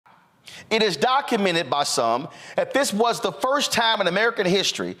It is documented by some that this was the first time in American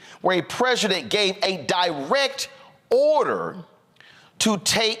history where a president gave a direct order to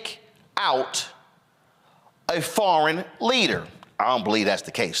take out a foreign leader. I don't believe that's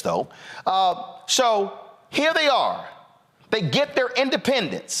the case, though. So here they are. They get their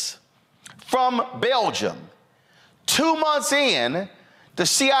independence from Belgium. 2 months in, the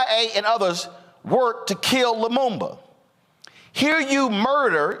CIA and others worked to kill Lumumba. Here you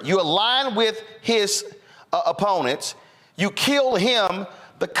murder, you align with his opponents, you kill him,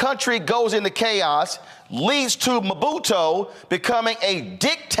 the country goes into chaos, leads to Mobutu becoming a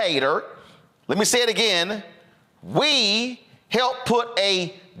dictator. Let me say it again. We helped put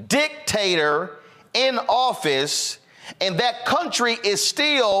a dictator in office, and that country is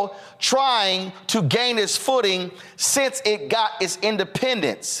still trying to gain its footing since it got its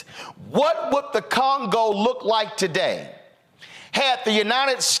independence. What would the Congo look like today had the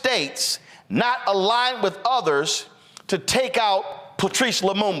United States not aligned with others to take out Patrice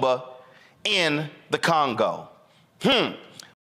Lumumba in the Congo?